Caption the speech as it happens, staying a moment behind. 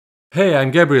Hey,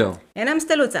 I'm Gabriel, And I'm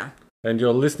Steluza, and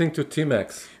you're listening to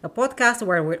Team-X. a podcast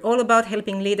where we're all about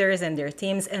helping leaders and their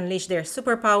teams unleash their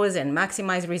superpowers and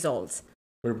maximize results.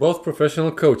 We're both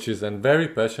professional coaches and very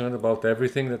passionate about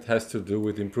everything that has to do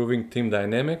with improving team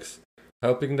dynamics,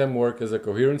 helping them work as a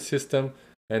coherent system,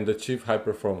 and achieve high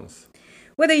performance.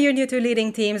 Whether you're new to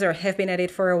leading teams or have been at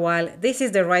it for a while, this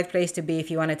is the right place to be if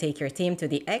you want to take your team to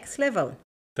the X level.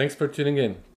 Thanks for tuning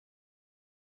in.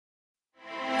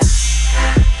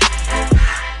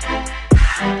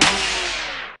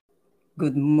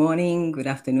 Good morning, good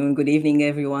afternoon, good evening,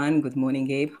 everyone. Good morning,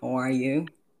 Gabe. How are you?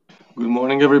 Good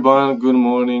morning, everyone. Good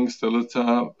morning,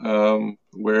 Steluta.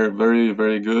 We're very,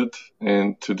 very good.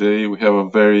 And today we have a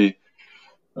very,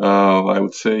 I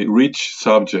would say, rich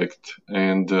subject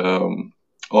and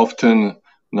often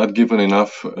not given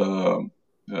enough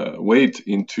weight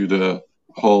into the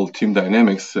whole team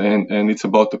dynamics. And it's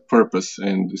about the purpose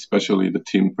and especially the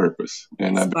team purpose.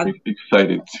 And Yes, I'm but very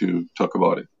excited to talk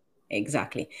about it.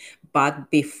 exactly.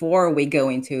 But before we go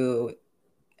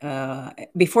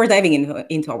before diving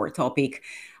into our topic,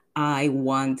 I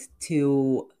want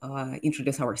to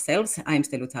introduce ourselves. I'm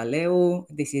Steluta Leu.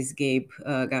 This is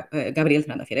Gabriel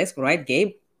Trandafirescu, right?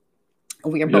 Gabe.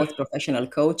 We are Yes. both professional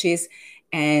coaches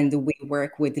and we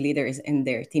work with leaders and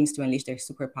their teams to unleash their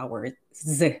superpowers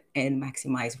and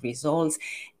maximize results.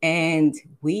 And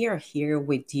we are here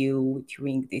with you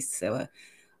during this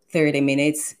 30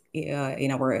 minutes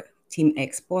in our Team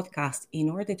X podcast in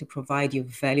order to provide you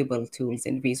valuable tools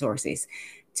and resources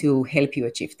to help you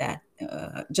achieve that,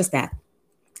 just that.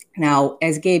 Now,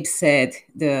 as Gabe said,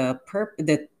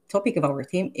 the topic of our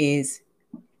team is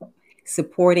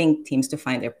supporting teams to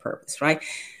find their purpose, right?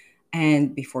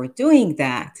 And before doing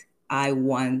that, I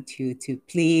want you to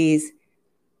please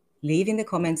leave in the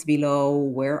comments below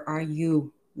where are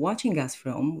you watching us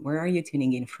from? Where are you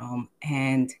tuning in from?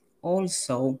 And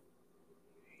also,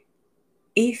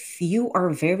 if you are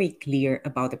very clear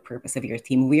about the purpose of your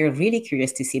team, we are really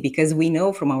curious to see because we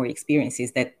know from our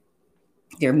experiences that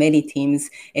there are many teams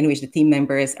in which the team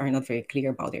members are not very clear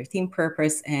about their team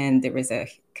purpose, and there is a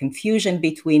confusion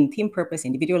between team purpose,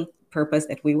 individual purpose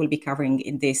that we will be covering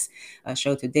in this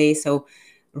show today. So,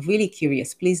 really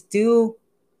curious. Please do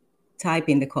type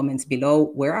in the comments below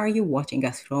where are you watching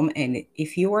us from, and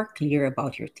if you are clear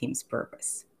about your team's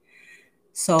purpose.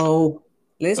 So,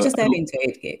 let's Uh, just dive into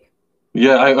it, Gabe.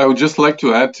 Yeah, I would just like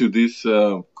to add to this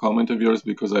comment of yours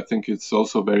because I think it's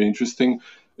also very interesting.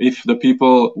 If the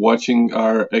people watching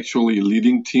are actually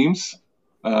leading teams,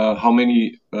 how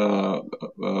many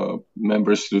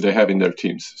members do they have in their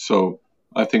teams? So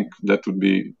I think that would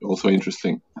be also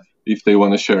interesting if they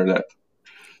want to share that.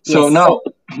 So Yes. now,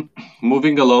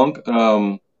 moving along,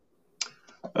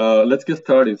 let's get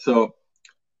started. So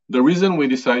the reason we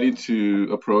decided to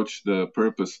approach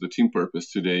the team purpose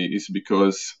today is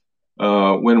because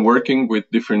when working with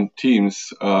different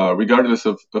teams, regardless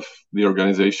of the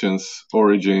organization's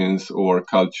origins or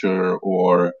culture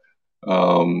or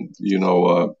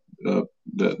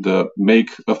the make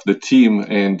of the team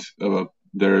and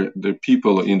their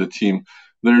people in the team,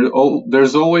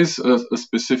 there's always a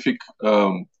specific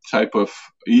type of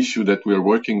issue that we're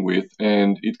working with,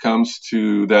 and it comes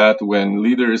to that when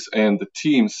leaders and the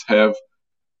teams have,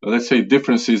 let's say,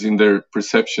 differences in their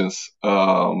perceptions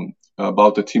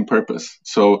about the team purpose.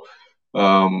 So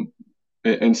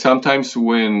and sometimes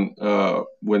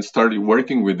when started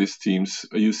working with these teams,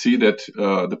 you see that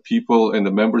the people and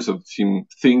the members of the team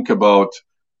think about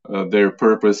their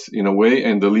purpose in a way,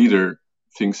 and the leader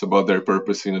thinks about their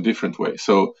purpose in a different way.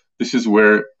 So this is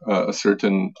where a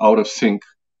certain out of sync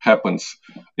happens.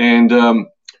 And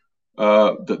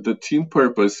the team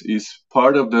purpose is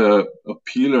part of the a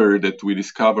pillar that we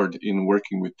discovered in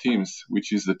working with teams,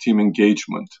 which is the team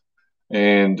engagement.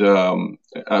 And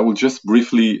I will just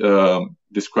briefly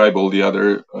describe all the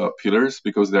other pillars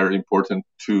because they're important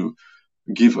to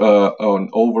give an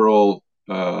overall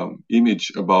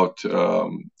image about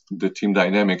the team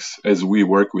dynamics as we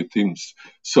work with teams.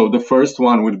 So the first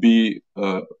one would be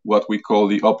what we call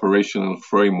the operational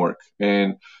framework.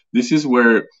 And this is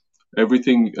where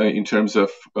everything in terms of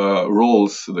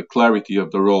roles, the clarity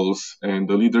of the roles and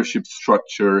the leadership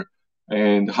structure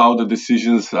and how the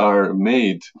decisions are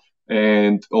made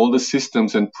and all the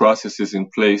systems and processes in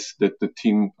place that the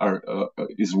team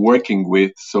is working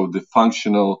with. So the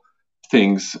functional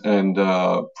things and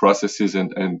processes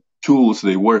and tools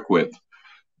they work with.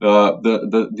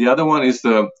 The other one is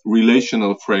the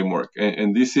relational framework,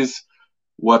 and this is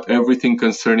what everything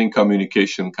concerning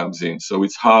communication comes in. So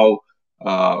it's how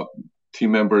uh,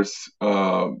 team members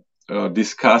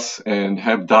discuss and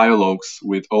have dialogues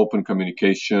with open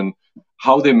communication,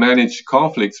 how they manage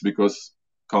conflicts, because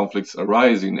conflicts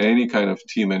arise in any kind of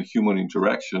team and human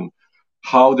interaction,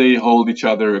 how they hold each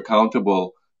other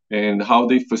accountable and how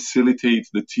they facilitate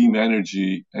the team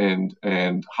energy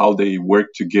and how they work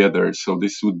together. So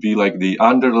this would be like the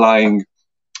underlying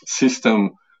system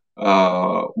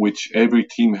which every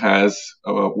team has,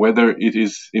 whether it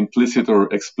is implicit or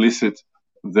explicit,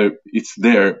 it's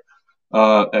there.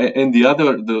 And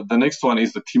the next one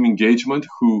is the team engagement,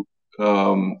 who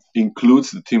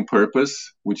includes the team purpose,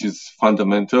 which is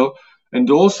fundamental, and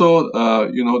also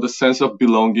the sense of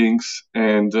belongings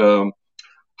and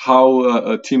how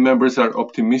team members are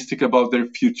optimistic about their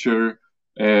future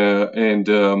and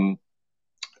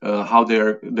how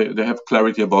they have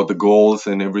clarity about the goals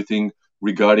and everything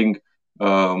regarding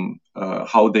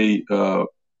how they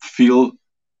feel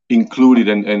included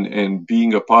and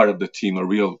being a part of the team, a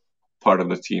real part of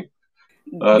the team.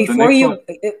 Before you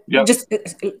just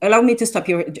allow me to stop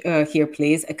you here,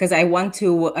 please, because I want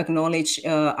to acknowledge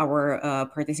our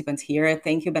participants here.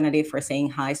 Thank you, Bernadette, for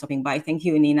saying hi, stopping by. Thank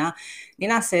you, Nina.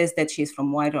 Nina says that she's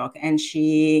from White Rock and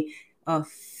she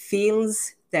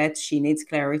feels that she needs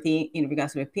clarity in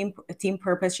regards to a team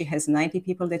purpose. She has 90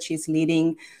 people that she's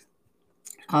leading.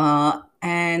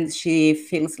 And she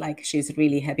feels like she's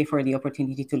really happy for the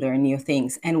opportunity to learn new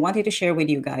things, and wanted to share with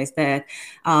you guys that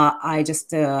I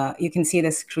just, you can see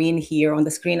the screen here. On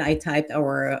the screen, I typed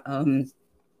our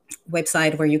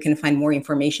website where you can find more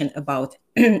information about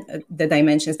the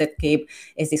dimensions that Gabe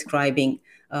is describing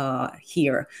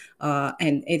here.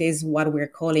 And it is what we're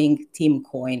calling Team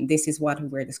Coin. This is what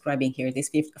we're describing here, these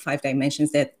 5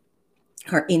 dimensions that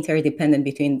are interdependent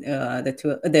between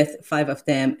the 5 of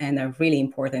them and are really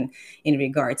important in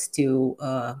regards to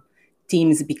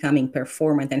teams becoming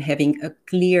performant and having a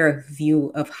clear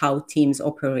view of how teams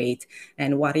operate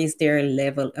and what is their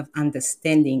level of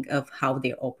understanding of how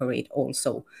they operate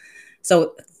also.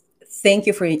 So thank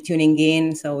you for tuning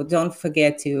in. So don't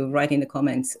forget to write in the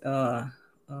comments,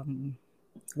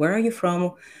 where are you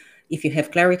from? If you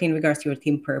have clarity in regards to your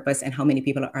team purpose and how many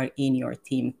people are in your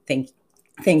team.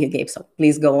 Thank you, Gabe. So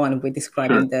please go on with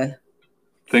describing the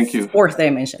fourth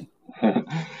dimension.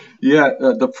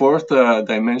 The fourth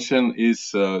dimension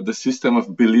is the system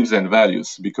of beliefs and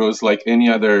values, because like any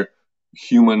other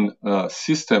human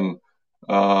system,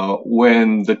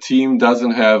 when the team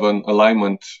doesn't have an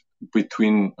alignment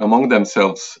among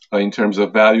themselves in terms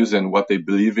of values and what they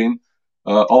believe in,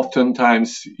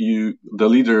 oftentimes the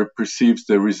leader perceives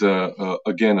there is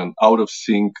again an out of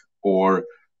sync or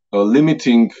a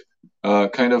limiting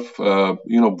kind of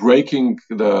breaking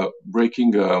the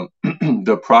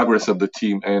progress of the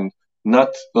team and not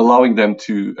allowing them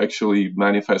to actually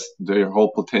manifest their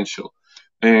whole potential.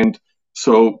 And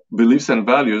so beliefs and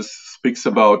values speaks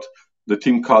about the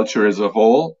team culture as a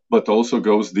whole, but also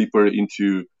goes deeper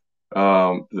into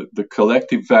the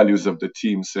collective values of the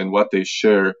teams and what they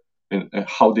share and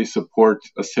how they support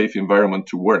a safe environment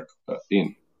to work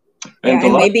in. And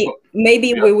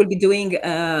maybe we will be doing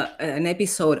an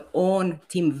episode on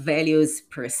team values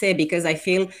per se, because I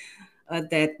feel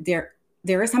that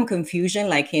there is some confusion,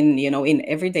 like in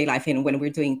everyday life, and when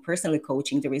we're doing personal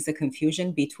coaching, there is a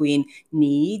confusion between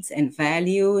needs and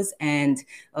values and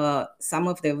some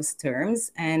of those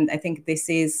terms. And I think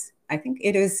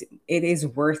it is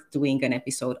worth doing an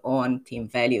episode on team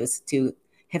values to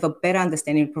have a better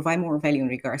understanding, provide more value in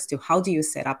regards to how do you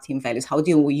set up team values, how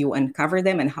do you uncover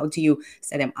them, and how do you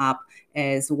set them up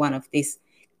as one of these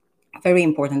very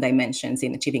important dimensions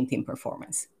in achieving team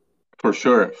performance. For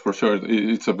sure.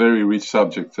 It's a very rich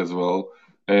subject as well.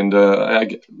 And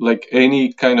like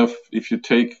any kind of, if you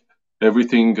take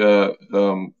everything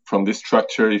from this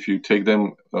structure, if you take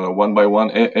them one by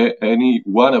one, any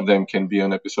one of them can be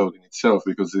an episode in itself,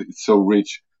 because it's so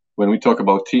rich. When we talk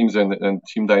about teams and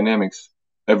team dynamics,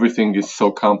 everything is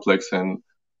so complex, and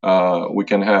we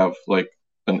can have like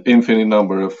an infinite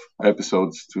number of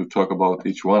episodes to talk about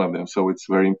each one of them. So it's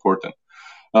very important.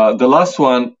 The last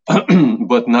one,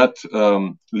 but not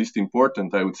least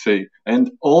important, I would say,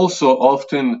 and also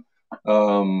often,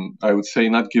 I would say,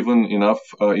 not given enough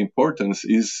importance,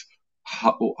 is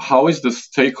how is the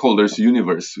stakeholders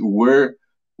universe? Where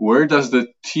does the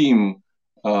team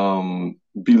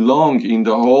belong in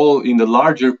the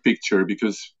larger picture?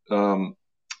 Because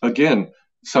again,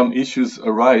 some issues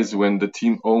arise when the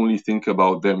team only think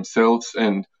about themselves,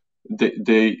 and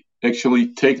they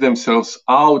actually take themselves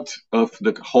out of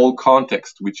the whole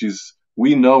context, which is,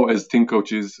 we know as team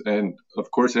coaches, and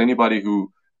of course anybody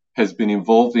who has been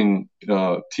involved in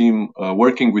team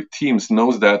working with teams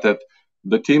knows that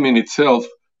the team in itself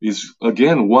is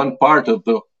again one part of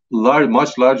the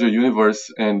much larger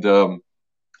universe, and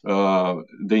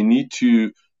they need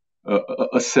to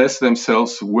assess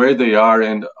themselves where they are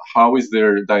and how is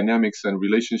their dynamics and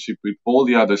relationship with all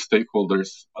the other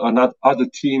stakeholders, not other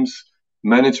teams,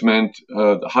 management,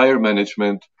 higher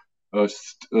management,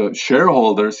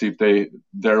 shareholders if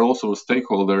they're also a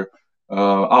stakeholder,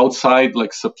 outside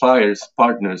like suppliers,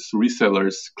 partners,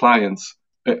 resellers, clients.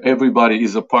 Everybody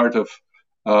is a part of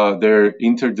their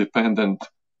interdependent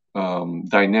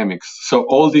dynamics. So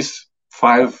all these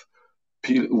five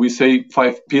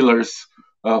pillars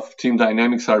of team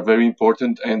dynamics are very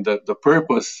important, and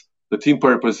the team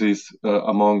purpose is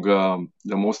among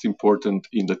the most important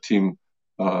in the team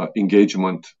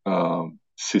engagement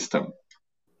system.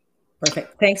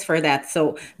 Perfect. Thanks for that.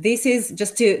 So this is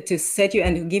just to set you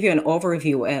and give you an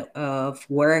overview of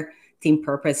where team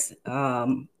purpose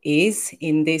is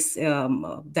in this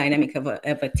dynamic of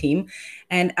a team.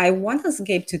 And I want us,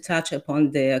 Gabe, to touch upon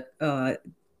the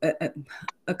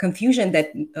a confusion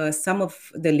that some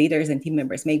of the leaders and team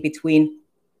members make between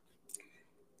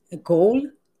the goal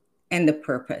and the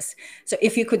purpose. So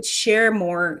if you could share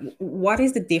more, what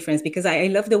is the difference? Because I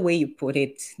love the way you put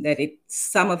it, that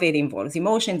some of it involves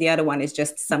emotion, the other one is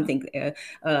just something,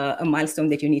 a milestone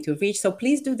that you need to reach. So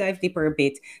please do dive deeper a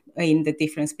bit in the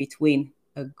difference between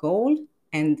a goal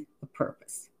and a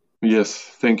purpose. Yes,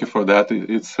 thank you for that.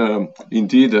 It's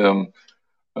indeed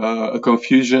a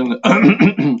confusion,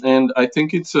 and I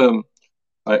think it's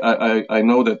I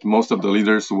know that most of the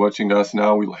leaders watching us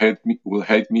now will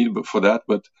hate me for that,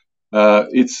 but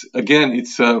it's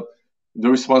the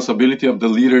responsibility of the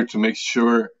leader to make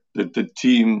sure that the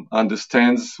team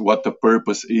understands what the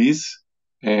purpose is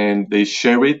and they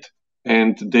share it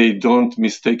and they don't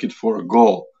mistake it for a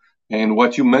goal. And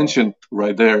what you mentioned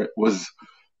right there was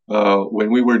when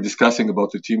we were discussing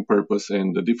about the team purpose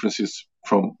and the differences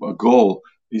from a goal,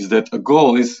 is that a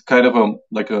goal is kind of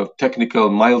like a technical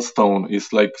milestone.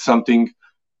 It's like something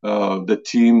the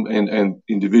team and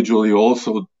individually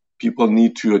also people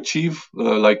need to achieve,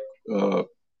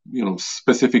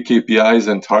 specific KPIs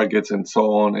and targets and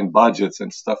so on, and budgets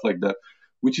and stuff like that,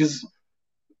 which is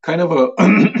kind of a,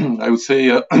 I would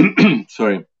say,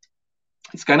 sorry,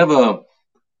 it's kind of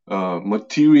a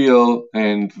material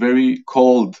and very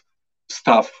cold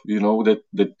stuff,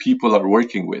 that people are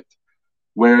working with.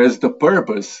 Whereas the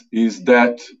purpose is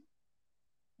that,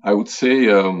 I would say,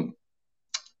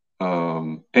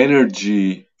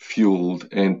 energy fueled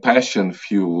and passion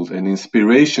fueled and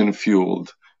inspiration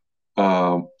fueled,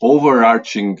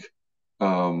 overarching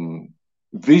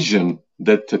vision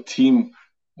that the team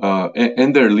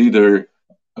and their leader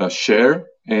share,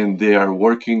 and they are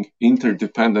working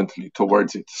interdependently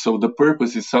towards it. So the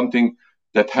purpose is something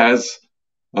that has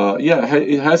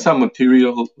it has some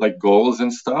material like goals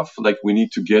and stuff, like we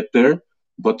need to get there,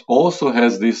 but also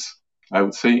has this, I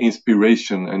would say,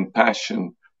 inspiration and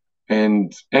passion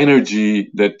and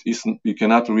energy that isn't, you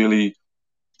cannot really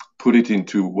put it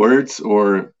into words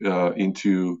or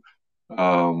into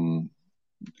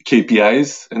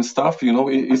KPIs and stuff.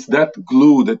 It's that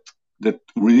glue that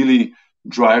really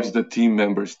drives the team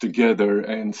members together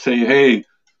and say, hey,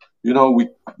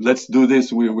 let's do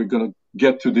this. We're gonna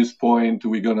get to this point.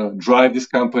 We're gonna drive this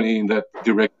company in that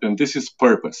direction. This is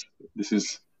purpose. This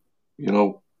is,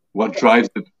 what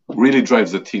really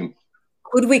drives the team.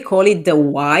 Could we call it the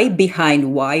why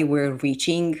behind why we're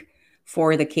reaching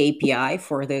for the KPI,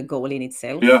 for the goal in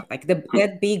itself? Yeah. Like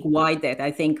that big why that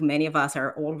I think many of us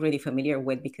are already familiar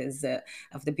with because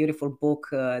of the beautiful book,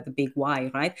 The Big Why,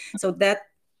 right? So that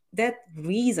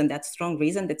reason, that strong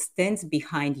reason that stands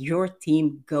behind your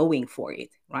team going for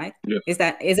it, right? Yeah. Is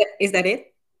that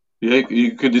it? Yeah,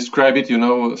 you could describe it,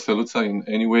 Salutza, in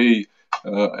any way,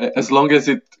 as long as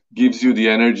it gives you the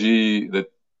energy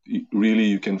that really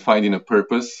you can find in a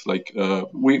purpose. Like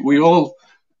we all,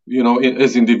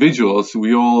 as individuals,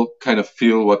 we all kind of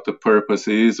feel what the purpose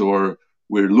is, or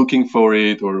we're looking for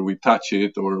it, or we touch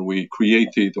it, or we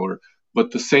create it,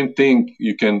 but the same thing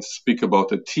you can speak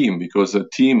about a team, because a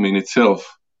team in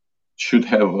itself should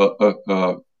have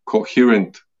a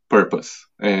coherent purpose.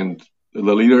 And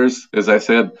the leaders, as I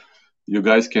said, you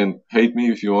guys can hate me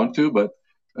if you want to, but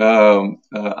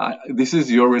this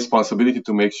is your responsibility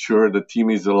to make sure the team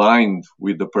is aligned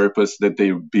with the purpose that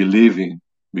they believe in,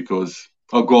 because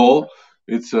a goal,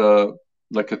 it's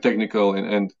like a technical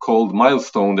and cold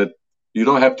milestone that you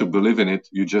don't have to believe in it.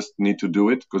 You just need to do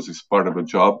it because it's part of a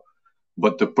job.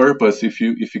 But the purpose, if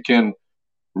you can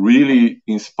really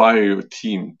inspire your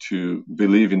team to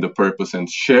believe in the purpose and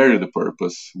share the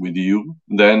purpose with you,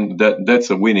 then that's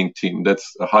a winning team.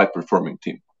 That's a high-performing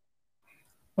team.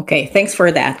 Okay, thanks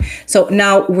for that. So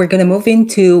now we're going to move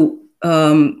into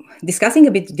discussing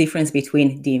a bit the difference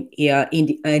between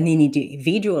an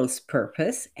individual's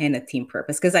purpose and a team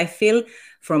purpose, because I feel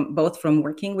from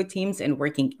working with teams and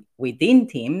working within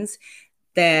teams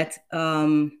that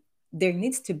there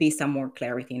needs to be some more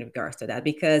clarity in regards to that,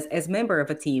 because as member of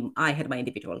a team, I had my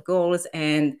individual goals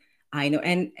and I know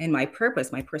and my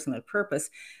purpose, my personal purpose,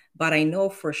 but I know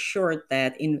for sure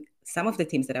that in some of the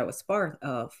teams that I was part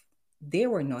of, they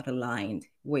were not aligned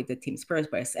with the team's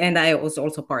purpose. And I was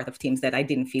also part of teams that I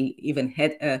didn't feel even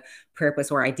had a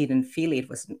purpose, or I didn't feel it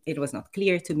was not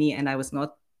clear to me, and I was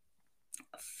not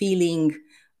feeling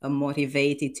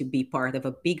motivated to be part of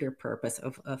a bigger purpose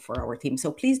for our team.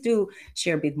 So please do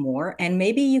share a bit more, and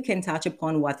maybe you can touch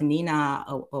upon what Nina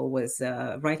was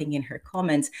writing in her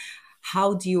comments.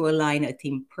 How do you align a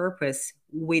team purpose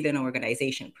with an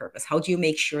organization purpose? How do you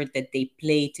make sure that they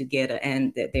play together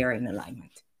and that they are in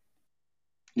alignment?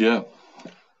 Yeah,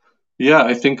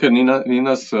 I think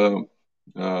Nina's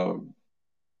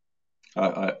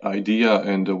idea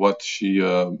and what she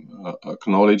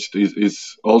acknowledged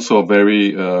is also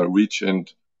very rich, and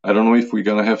I don't know if we're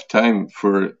gonna have time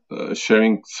for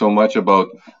sharing so much about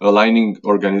aligning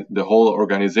the whole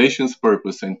organization's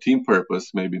purpose and team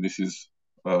purpose. Maybe this is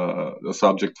a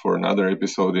subject for another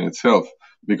episode in itself,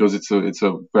 because it's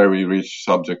a very rich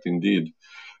subject indeed.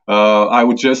 I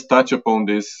would just touch upon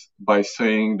this by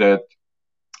saying that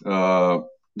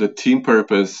the team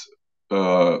purpose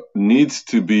needs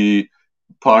to be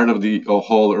part of the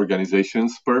whole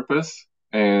organization's purpose,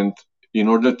 and in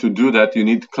order to do that, you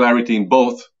need clarity in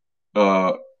both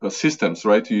systems,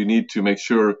 right? You need to make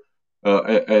sure,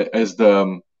 as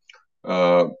the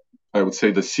I would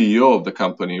say the CEO of the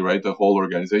company, right, the whole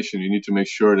organization, you need to make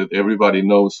sure that everybody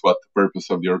knows what the purpose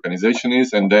of the organization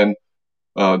is, and then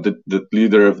the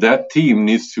leader of that team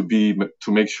needs to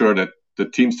make sure that the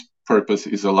team's purpose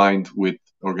is aligned with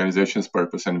organization's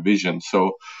purpose and vision.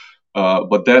 So,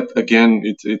 but that again,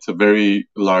 it's a very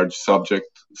large subject.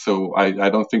 So I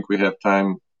don't think we have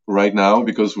time right now,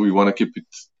 because we want to keep it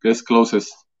as close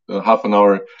as half an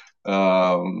hour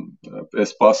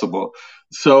as possible.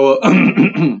 So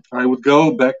I would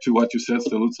go back to what you said,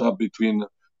 Steluța, between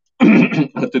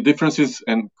the differences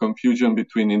and confusion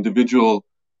between individual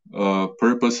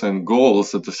purpose and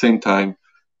goals at the same time.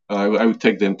 I would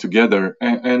take them together,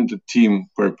 and the team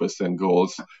purpose and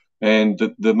goals. And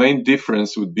the main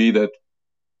difference would be that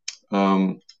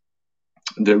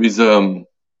there is a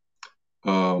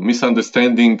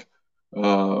misunderstanding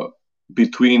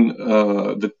between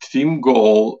the team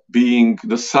goal being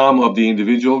the sum of the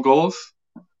individual goals,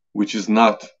 which is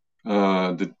not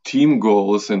the team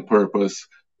goals and purpose.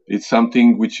 It's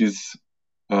something which is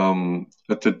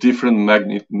at a different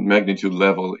magnitude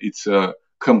level. It's a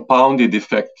compounded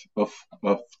effect of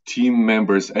team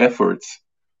members' efforts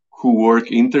who work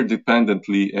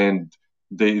interdependently, and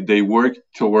they work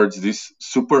towards this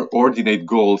superordinate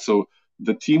goal. So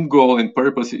the team goal and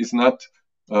purpose is not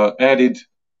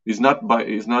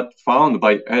found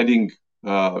by adding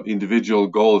individual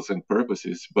goals and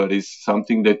purposes, but is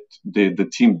something that the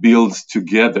team builds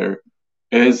together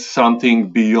as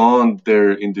something beyond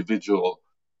their individual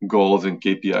goals and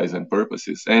KPIs and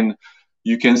purposes. And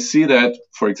you can see that,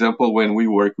 for example, when we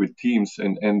work with teams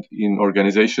and in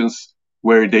organizations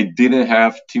where they didn't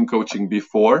have team coaching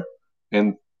before,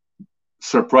 and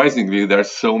surprisingly, there are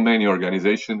so many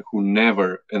organizations who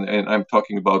never, and I'm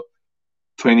talking about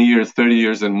 20 years, 30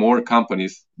 years and more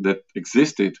companies that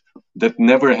existed that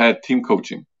never had team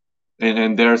coaching.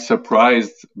 And they're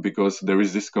surprised because there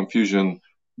is this confusion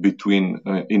between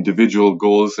individual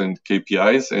goals and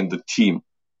KPIs and the team.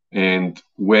 And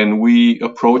when we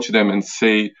approach them and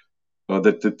say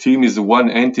that the team is one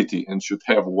entity and should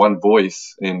have one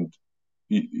voice, and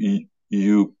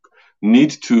you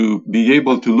need to be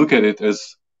able to look at it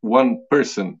as one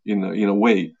person in a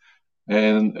way.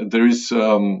 And there is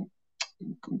a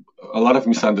lot of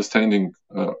misunderstanding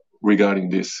regarding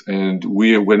this. And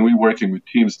when we're working with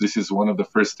teams, this is one of the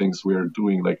first things we are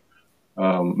doing, like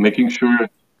making sure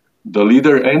the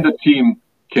leader and the team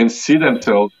can see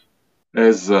themselves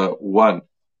as one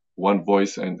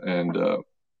voice and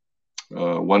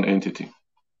one entity.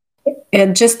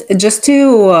 And just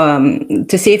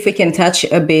to see if we can touch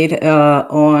a bit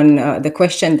on the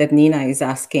question that Nina is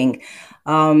asking.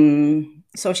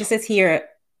 So she says here,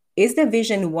 is the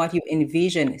vision what you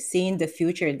envision, seeing the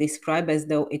future described as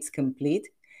though it's complete?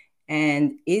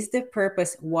 And is the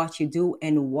purpose what you do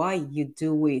and why you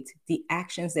do it, the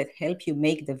actions that help you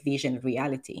make the vision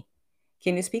reality?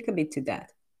 Can you speak a bit to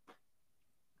that?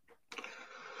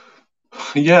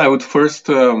 Yeah, I would first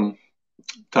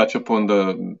touch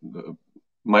upon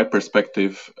my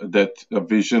perspective that a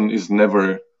vision is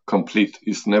never complete.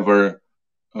 It's never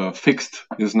fixed.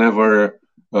 It's never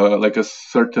like a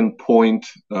certain point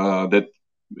that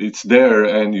it's there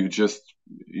and you just,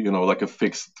 like a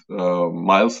fixed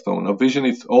milestone. A vision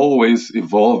is always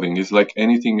evolving. It's like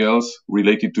anything else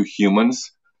related to humans.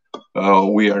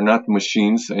 We are not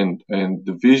machines, and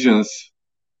the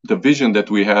vision that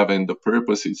we have and the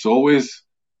purpose, it's always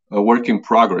a work in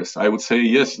progress. I would say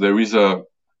yes,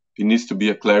 it needs to be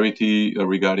a clarity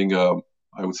regarding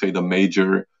I would say the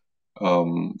major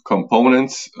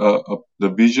components of the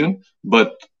vision.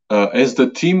 But as the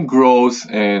team grows,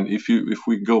 and if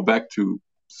we go back to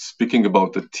speaking about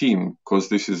the team, because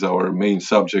this is our main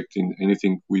subject in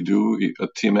anything we do at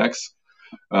TeamX,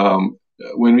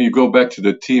 when we go back to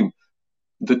the team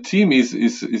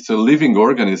is a living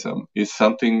organism. It's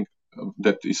something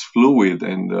that is fluid,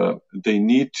 and they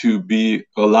need to be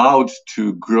allowed to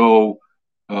grow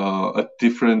at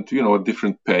a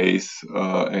different pace,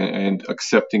 and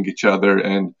accepting each other,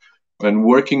 and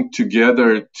working together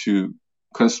to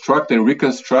construct and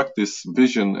reconstruct this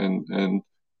vision and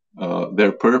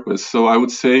their purpose. So I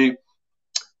would say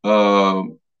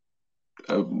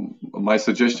my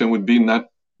suggestion would be not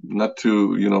to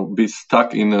be stuck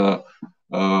in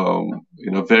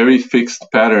a very fixed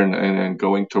pattern and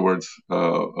going towards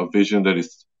a vision that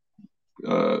is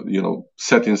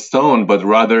set in stone, but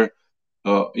rather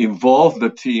involve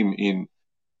the team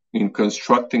in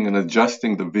constructing and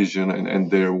adjusting the vision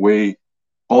and their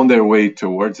way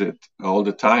towards it all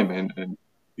the time, and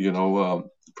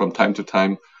from time to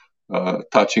time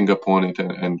touching upon it,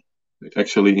 and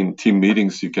actually in team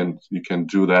meetings you can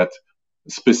do that,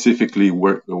 specifically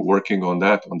working on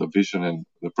the vision and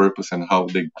the purpose and how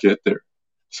they get there.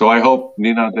 So I hope,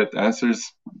 Nina, that answers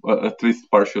at least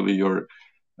partially your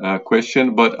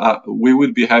question, but we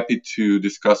would be happy to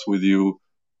discuss with you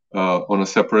on a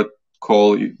separate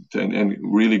call and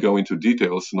really go into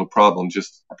details. No problem.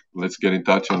 Just let's get in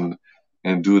touch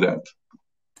and do that.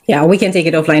 Yeah, we can take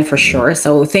it offline for sure.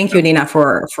 So thank you, Nina,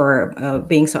 for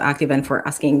being so active and for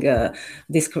asking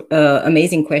these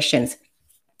amazing questions.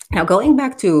 Now, going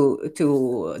back to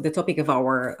the topic of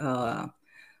our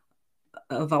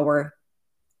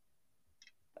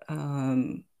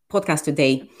podcast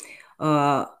today,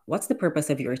 what's the purpose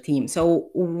of your team? So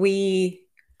we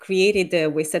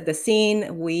set the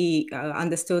scene. We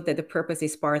understood that the purpose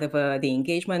is part of the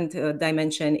engagement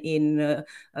dimension in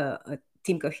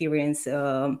team coherence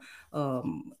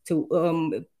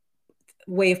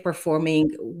way of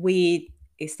performing. We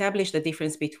established the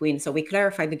difference we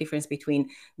clarified the difference between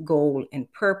goal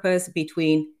and purpose,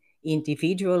 between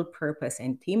individual purpose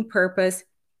and team purpose.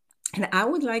 And I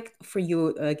would like for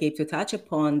you, Gabe, to touch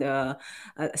upon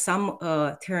some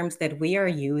terms that we are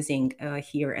using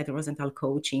here at Rosenthal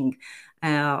Coaching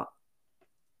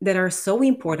that are so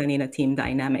important in a team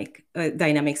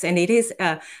dynamics. And it is,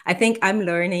 I think I'm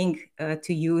learning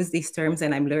to use these terms,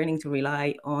 and I'm learning to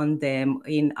rely on them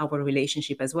in our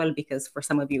relationship as well, because for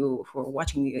some of you who are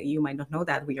watching, you might not know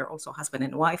that we are also husband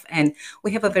and wife, and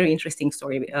we have a very interesting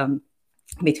story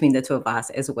between the two of us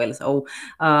as well. So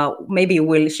maybe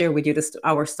we'll share with you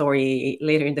our story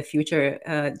later in the future,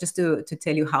 just to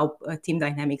tell you how team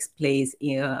dynamics plays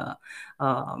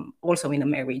also in a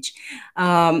marriage.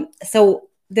 So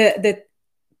the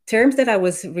terms that I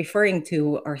was referring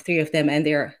to are three of them, and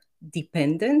they're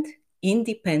dependent,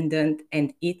 independent,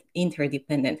 and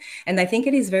interdependent. And I think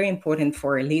it is very important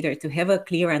for a leader to have a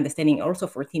clear understanding, also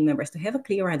for team members to have a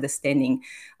clear understanding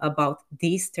about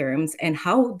these terms and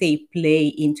how they play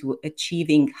into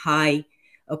achieving high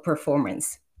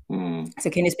performance. So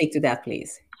can you speak to that,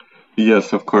 please?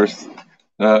 Yes, of course.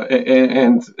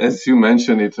 And as you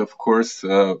mentioned it, of course,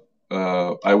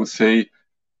 I would say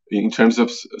in terms of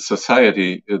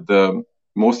society, the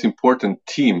most important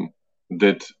team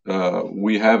that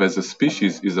we have as a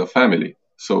species is a family.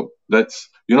 So that's,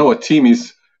 a team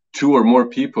is two or more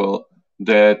people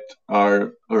that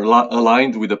are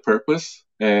aligned with a purpose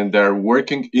and they're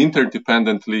working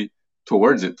interdependently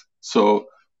towards it. So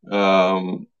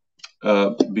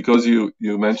because you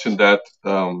mentioned that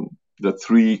the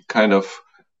three kind of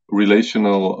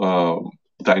relational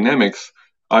dynamics,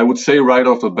 I would say right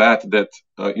off the bat that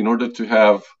in order to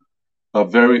have a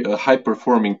very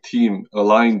high-performing team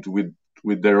aligned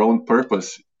with their own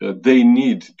purpose, they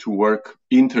need to work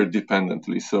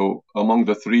interdependently. So among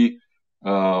the three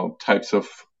types of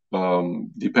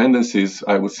dependencies,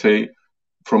 I would say,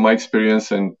 from my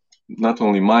experience, and not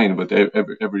only mine, but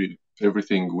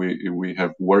everything we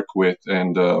have worked with,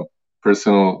 and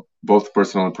both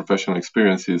personal and professional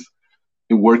experiences,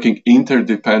 in working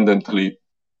interdependently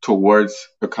towards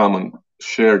a common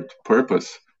shared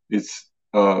purpose, it's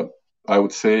I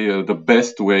would say the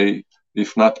best way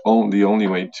if not the only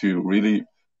way to really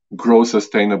grow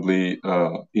sustainably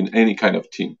in any kind of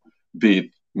team, be it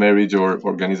marriage or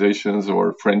organizations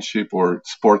or friendship or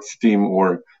sports team,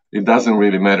 or it doesn't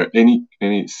really matter,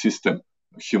 any system,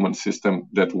 human system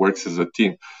that works as a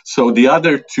team. So the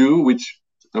other two, which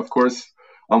of course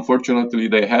unfortunately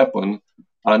they happen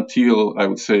until, I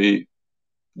would say,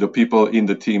 the people in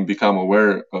the team become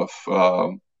aware of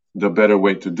the better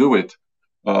way to do it.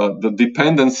 The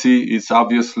dependency is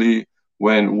obviously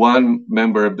when one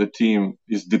member of the team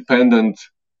is dependent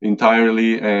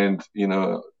entirely and in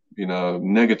a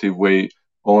negative way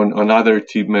on another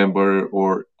team member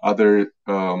or other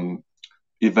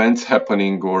events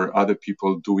happening or other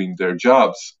people doing their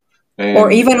jobs.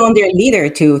 Or even on their leader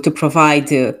to provide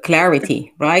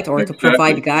clarity, right? Or to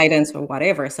provide guidance or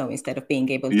whatever. So instead of being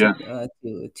able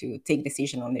to take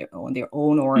decision on their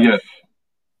own, or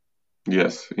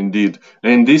yes, indeed.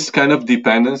 And this kind of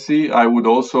dependency, I would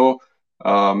also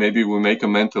maybe we make a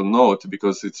mental note,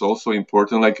 because it's also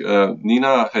important. Like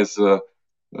Nina has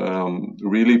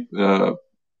really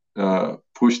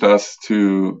pushed us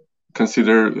to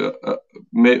consider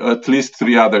at least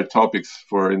 3 other topics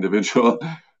for individual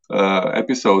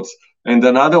episodes. And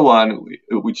another one,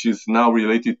 which is now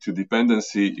related to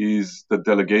dependency, is the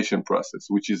delegation process,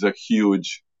 which is a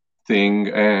huge thing.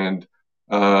 And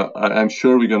I'm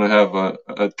sure we're going to have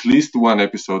at least one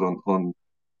episode on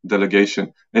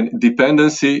delegation. And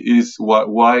dependency is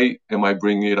why am I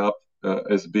bringing it up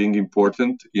as being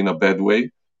important in a bad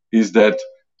way, is that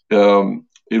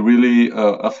it really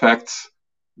affects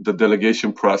the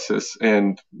delegation process.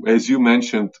 And as you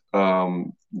mentioned,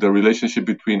 the relationship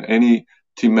between any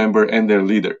team member and their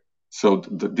leader. So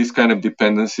this kind of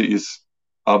dependency is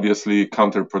obviously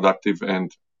counterproductive. And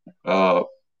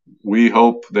we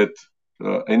hope that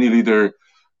any leader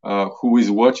who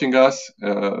is watching us,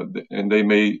 and they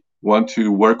may want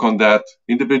to work on that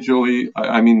individually,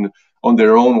 I mean, on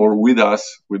their own or with us,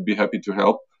 we'd be happy to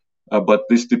help. But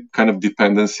this kind of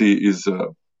dependency is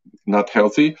not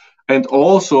healthy. And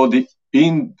also the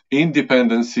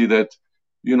independency that,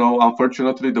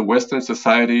 unfortunately, the Western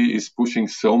society is pushing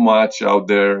so much out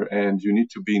there, and you need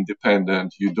to be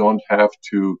independent. You don't have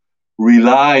to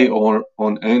rely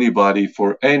on anybody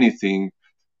for anything,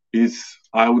 is,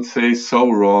 I would say, so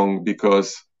wrong.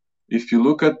 Because if you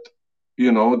look at,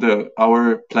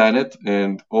 our planet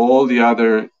and all the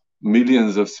other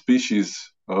millions of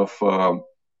species of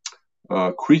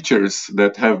creatures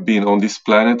that have been on this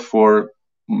planet for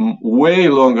way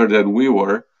longer than we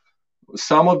were,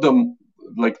 some of them,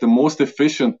 like the most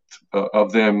efficient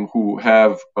of them, who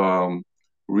have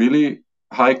really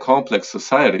high complex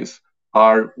societies,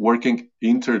 are working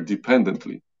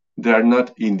interdependently. They are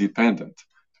not independent.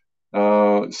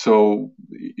 So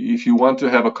if you want to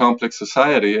have a complex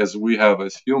society, as we have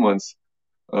as humans,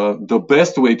 the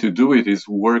best way to do it is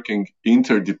working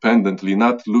interdependently,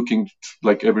 not looking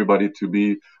like everybody to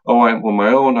be, oh, I'm on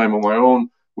my own,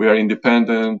 we are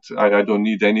independent, I don't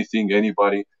need anything,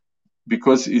 anybody,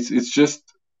 because it's just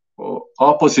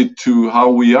opposite to how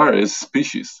we are as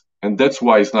species. And that's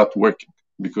why it's not working,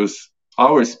 because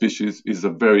our species is a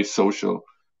very social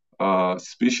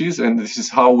species, and this is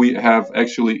how we have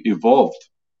actually evolved.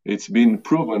 It's been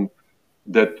proven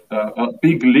that a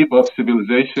big leap of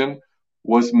civilization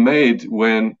was made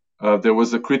when there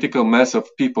was a critical mass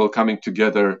of people coming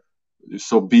together,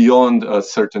 so beyond a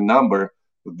certain number.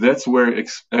 That's where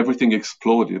everything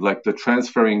exploded, like the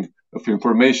transferring of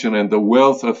information and the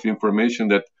wealth of information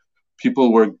that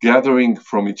people were gathering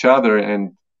from each other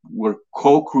and were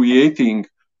co-creating.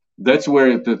 That's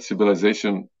where the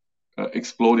civilization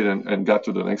exploded and got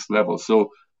to the next level.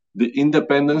 So the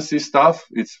independency stuff,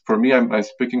 it's, for me, I'm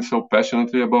speaking so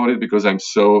passionately about it because I'm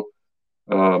so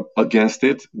against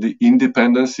it. The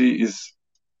independency is,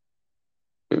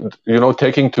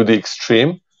 taking to the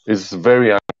extreme, is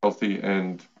very unhealthy,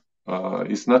 and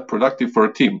it's not productive for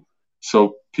a team.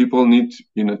 So people need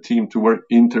in a team to work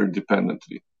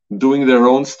interdependently, doing their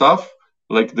own stuff,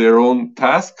 like their own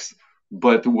tasks,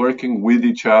 but working with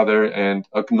each other and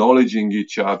acknowledging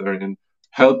each other and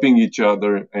helping each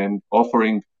other and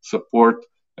offering support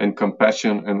and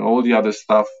compassion and all the other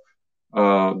stuff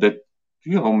that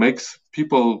makes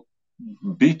people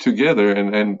be together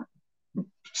and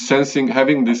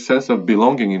having this sense of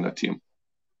belonging in a team.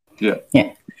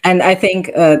 Yeah. And I think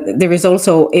there is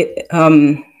also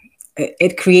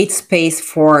it creates space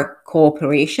for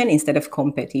cooperation instead of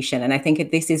competition. And I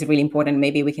think this is really important.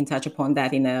 Maybe we can touch upon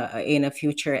that in a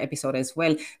future episode as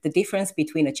well. The difference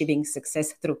between achieving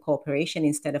success through cooperation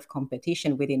instead of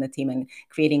competition within a team, and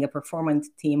creating a performant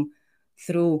team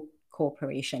through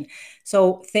cooperation. So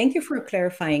thank you for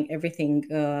clarifying everything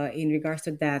in regards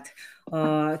to that,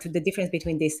 to the difference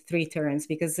between these three terms,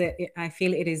 because I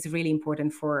feel it is really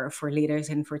important for leaders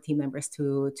and for team members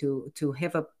to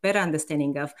have a better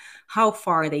understanding of how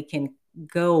far they can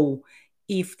go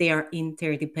if they are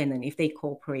interdependent, if they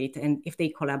cooperate, and if they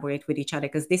collaborate with each other,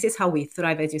 because this is how we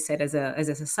thrive, as you said, as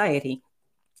a society,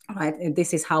 right? And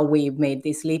this is how we made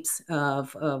these leaps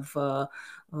of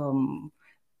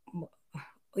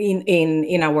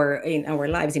in our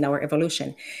lives, in our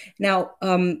evolution. Now,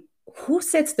 who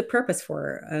sets the purpose for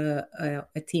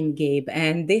a team, Gabe?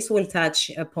 And this will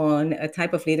touch upon a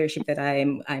type of leadership that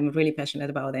I'm really passionate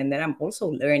about, and that I'm also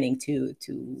learning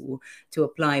to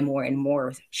apply more and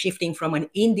more, shifting from an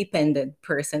independent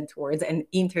person towards an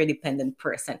interdependent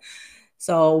person.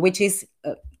 So, which is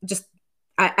just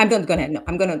I'm not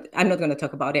gonna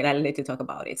talk about it. I'll let you talk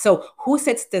about it. So, who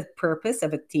sets the purpose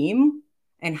of a team,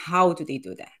 and how do they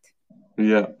do that?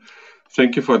 Yeah,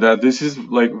 thank you for that. This is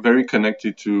like very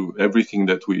connected to everything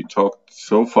that we talked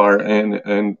so far,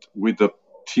 and with the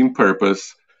team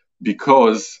purpose,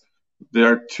 because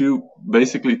there are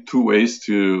basically two ways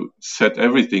to set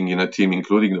everything in a team,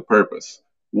 including the purpose.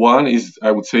 One is,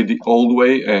 I would say, the old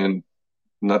way and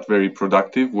not very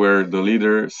productive, where the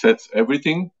leader sets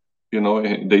everything.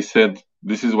 They said,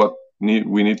 this is what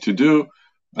we need to do.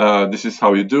 This is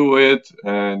how you do it.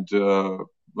 And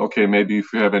okay, maybe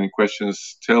if you have any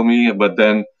questions, tell me, but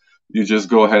then you just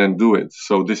go ahead and do it.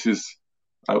 So this is,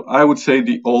 I would say,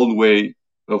 the old way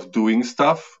of doing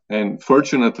stuff. And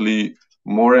fortunately,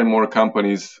 more and more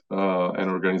companies and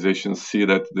organizations see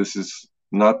that this is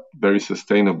not very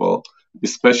sustainable,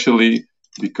 especially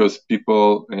because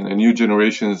people and new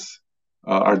generations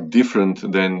are different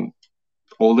than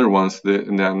older ones.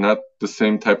 They're not the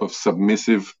same type of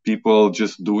submissive people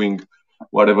just doing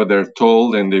whatever they're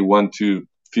told, and they want to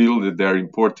feel that they're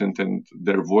important and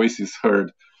their voice is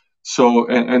heard. So,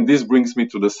 and this brings me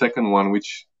to the second one,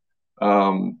 which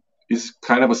is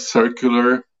kind of a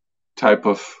circular type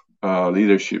of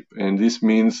leadership. And this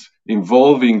means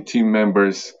involving team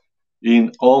members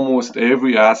in almost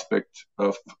every aspect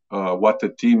of what the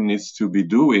team needs to be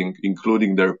doing,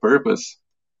 including their purpose.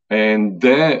 And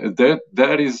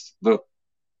that is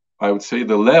I would say,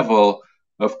 the level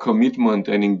of commitment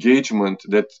and engagement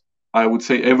that I would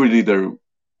say every leader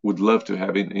would love to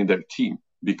have in their team.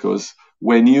 Because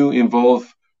when you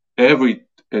involve every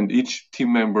and each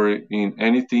team member in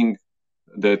anything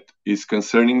that is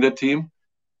concerning the team,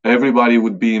 everybody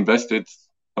would be invested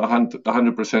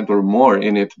 100% or more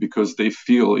in it, because they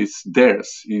feel it's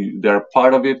theirs. They're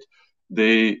part of it.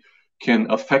 They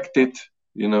can affect it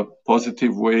in a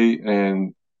positive way,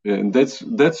 and that's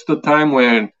the time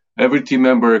when every team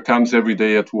member comes every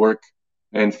day at work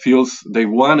and feels they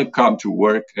want to come to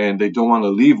work, and they don't want to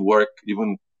leave work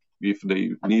even if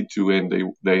they need to, and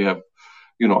they have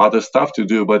other stuff to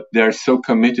do, but they're so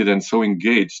committed and so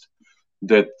engaged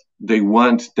that they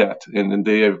want that, and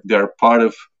they are part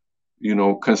of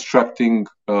constructing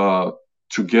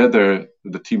together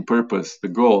the team purpose, the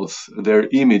goals, their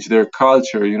image, their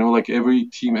culture. Like every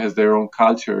team has their own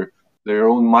culture, their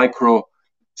own micro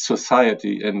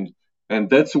society, and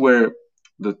that's where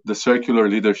the circular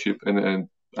leadership and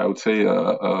I would say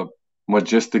a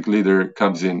majestic leader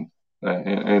comes in,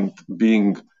 and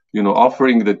being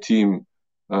offering the team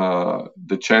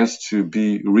the chance to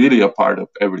be really a part of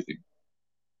everything.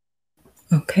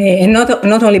 Okay, and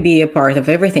not only be a part of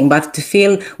everything, but to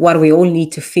feel what we all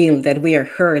need to feel, that we are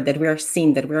heard, that we are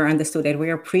seen, that we are understood, that we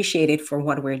are appreciated for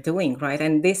what we're doing, right?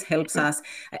 And this helps us,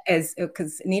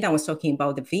 because Nina was talking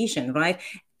about the vision, right?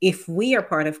 If we are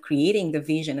part of creating the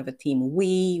vision of a team,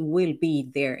 we will be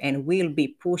there and we'll be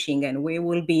pushing, and we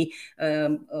will be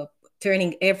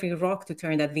turning every rock to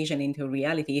turn that vision into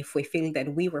reality, if we feel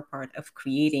that we were part of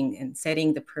creating and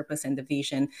setting the purpose and the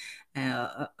vision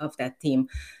of that team.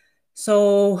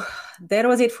 So that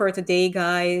was it for today,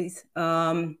 guys,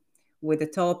 with the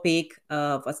topic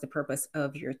of what's the purpose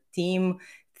of your team.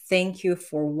 Thank you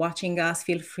for watching us.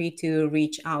 Feel free to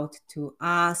reach out to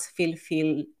us. Feel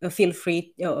free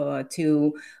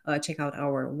to check out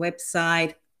our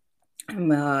website.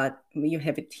 You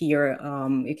have it here.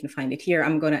 You can find it here.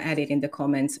 I'm going to add it in the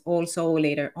comments also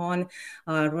later on.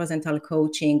 Rosenthal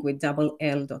Coaching with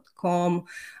double-L.com.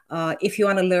 If you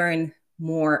want to learn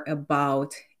more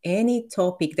about any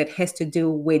topic that has to do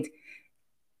with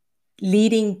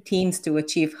leading teams to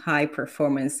achieve high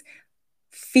performance,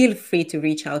 feel free to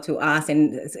reach out to us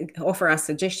and offer us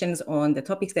suggestions on the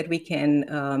topics that we can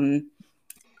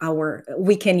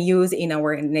use in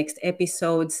our next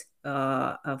episodes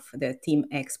of the Team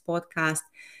X podcast.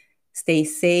 Stay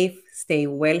safe, stay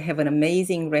well, have an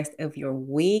amazing rest of your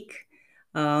week.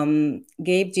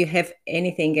 Gabe, do you have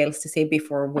anything else to say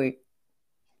before we're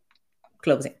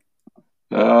closing?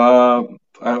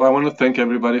 I want to thank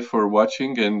everybody for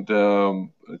watching, and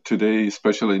today,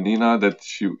 especially Nina, that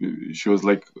she was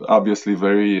like obviously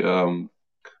very you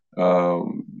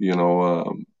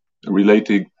know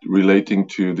relating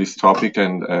to this topic,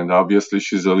 and obviously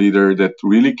she's a leader that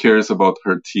really cares about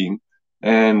her team,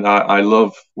 and I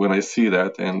love when I see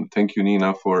that. And thank you,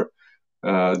 Nina, for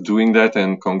doing that,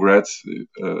 and congrats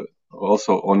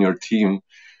also on your team.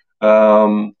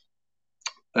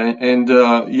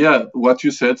 Yeah, what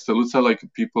you said, Stalusa, like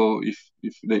people,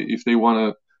 if they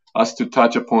want us to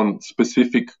touch upon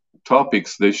specific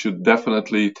topics, they should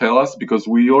definitely tell us, because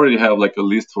we already have like a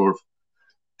list for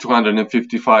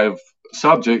 255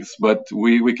 subjects, but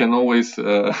we can always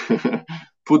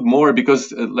put more,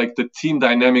 because like the team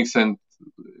dynamics, and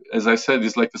as I said,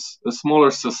 is like a smaller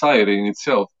society in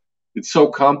itself. It's so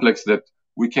complex that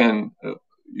we can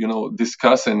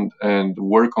discuss and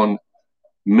work on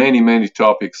many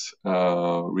topics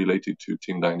related to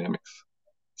team dynamics.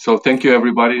 So thank you,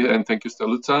 everybody, and thank you,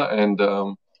 Stalusa, and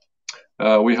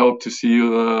we hope to see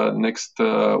you next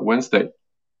Wednesday,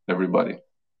 everybody.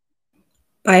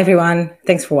 Bye, everyone.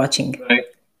 Thanks for watching. Bye.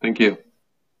 Thank you.